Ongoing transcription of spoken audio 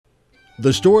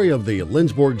The story of the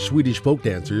Lindsborg Swedish folk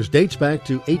dancers dates back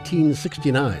to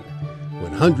 1869,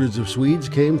 when hundreds of Swedes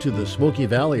came to the Smoky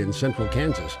Valley in central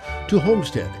Kansas to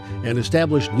homestead and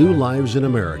establish new lives in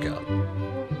America.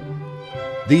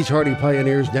 These hardy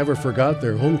pioneers never forgot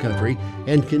their home country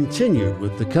and continued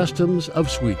with the customs of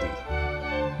Sweden.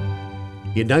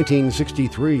 In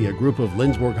 1963, a group of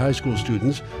Lindsborg High School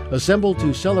students assembled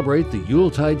to celebrate the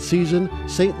Yuletide season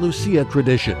St. Lucia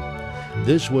tradition.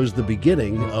 This was the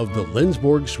beginning of the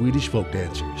Lindsborg Swedish folk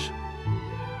dancers.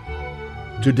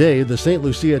 Today, the St.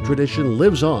 Lucia tradition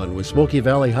lives on with Smoky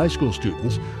Valley High School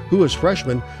students who, as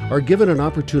freshmen, are given an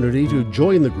opportunity to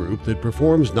join the group that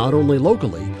performs not only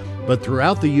locally, but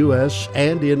throughout the U.S.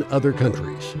 and in other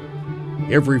countries.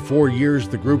 Every 4 years,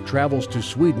 the group travels to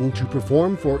Sweden to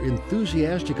perform for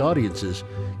enthusiastic audiences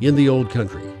in the Old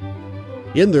Country.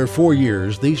 In their 4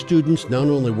 years, these students not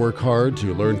only work hard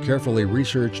to learn carefully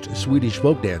researched Swedish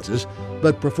folk dances,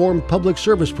 but perform public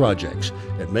service projects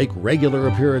and make regular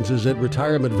appearances at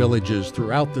retirement villages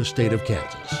throughout the state of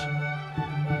Kansas.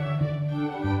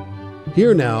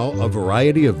 Here now, a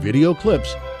variety of video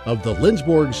clips of the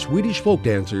Lindsborg Swedish folk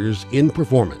dancers in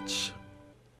performance.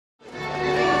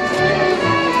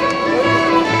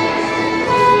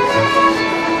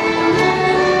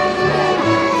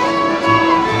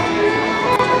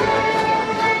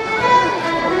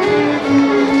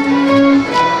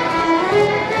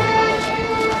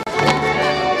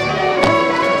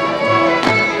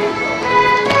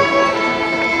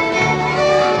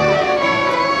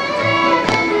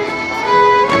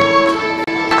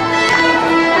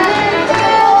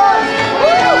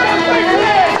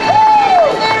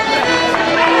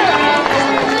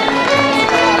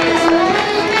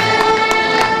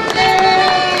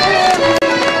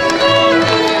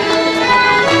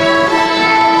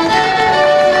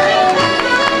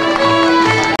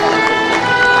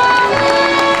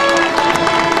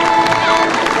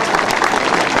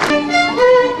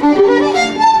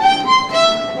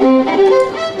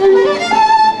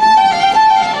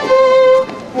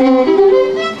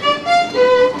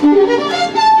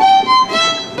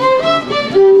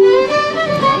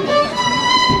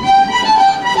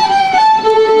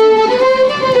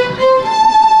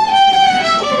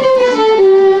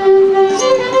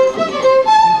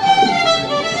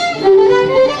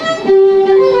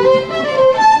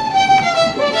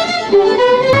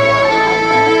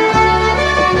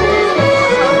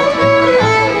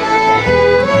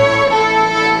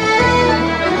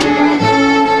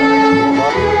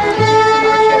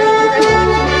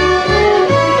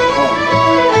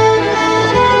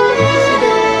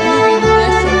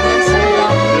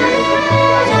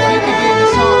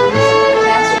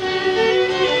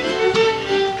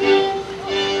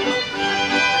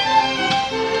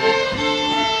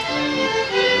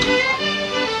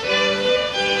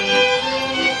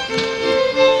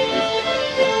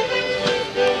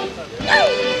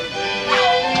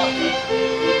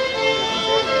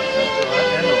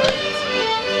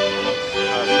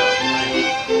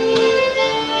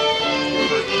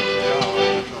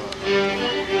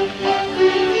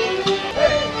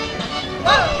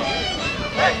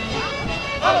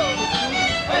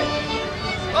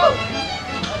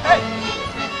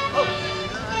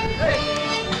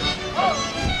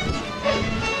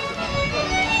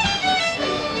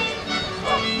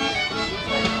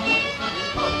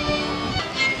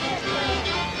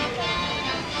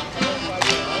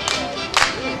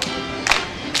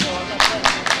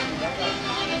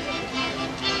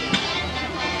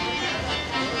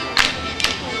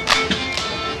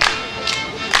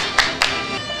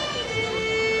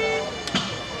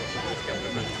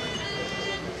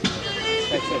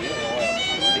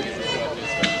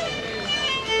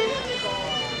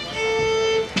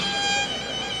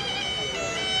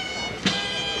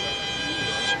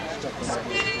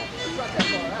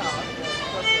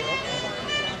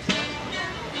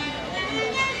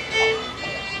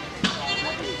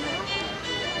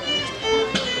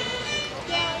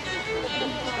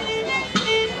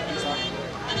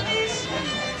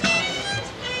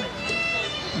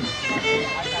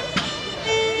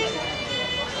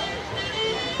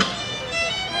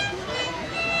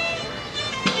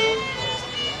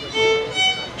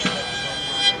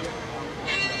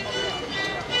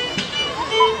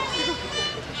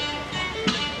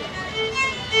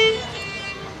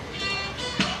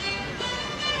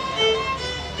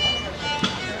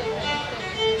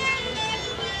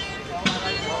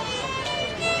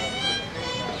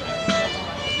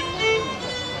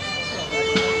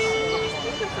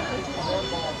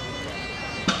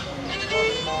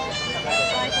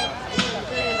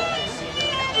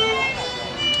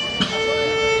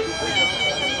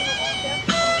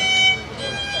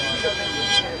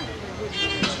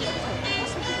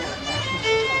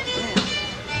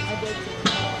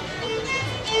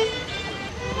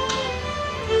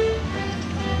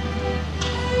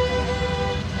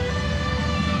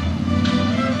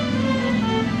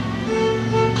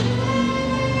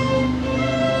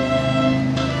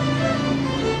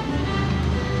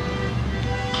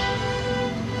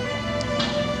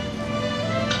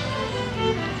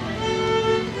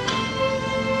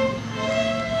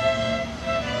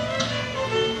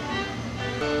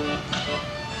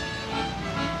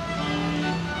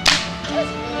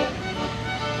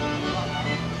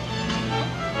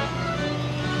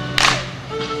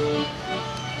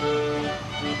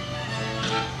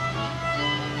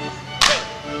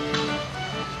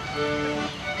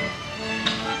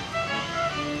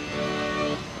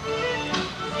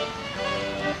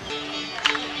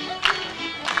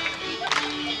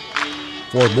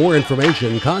 For more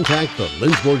information, contact the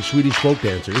Lindsborg Swedish folk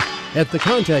dancers at the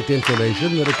contact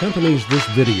information that accompanies this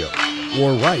video,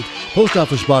 or write Post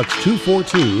Office Box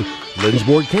 242,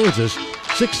 Lindsborg, Kansas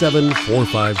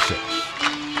 67456.